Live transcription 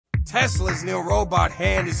Tesla's new robot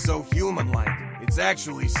hand is so human-like, it's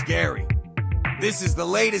actually scary. This is the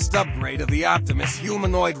latest upgrade of the Optimus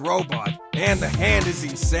humanoid robot, and the hand is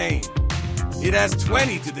insane. It has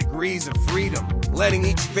 22 degrees of freedom, letting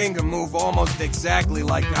each finger move almost exactly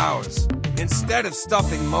like ours. Instead of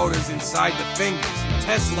stuffing motors inside the fingers,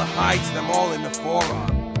 Tesla hides them all in the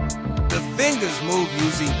forearm. The fingers move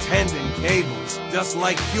using tendon cables, just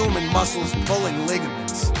like human muscles pulling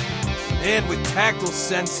ligaments. And with tactile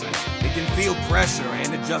sensors, it can feel pressure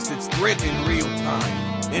and adjust its grip in real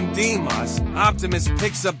time. In Deimos, Optimus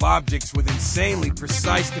picks up objects with insanely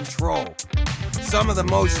precise control. Some of the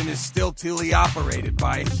motion is still teleoperated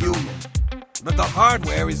by a human, but the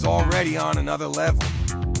hardware is already on another level.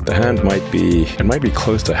 The hand might be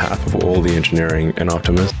close to half of all the engineering in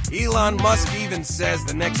Optimus. Elon Musk even says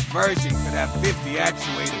the next version could have 50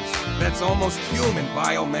 actuators. That's almost human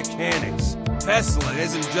biomechanics. Tesla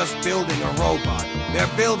isn't just building a robot,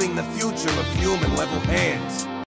 they're building the future of human-level hands.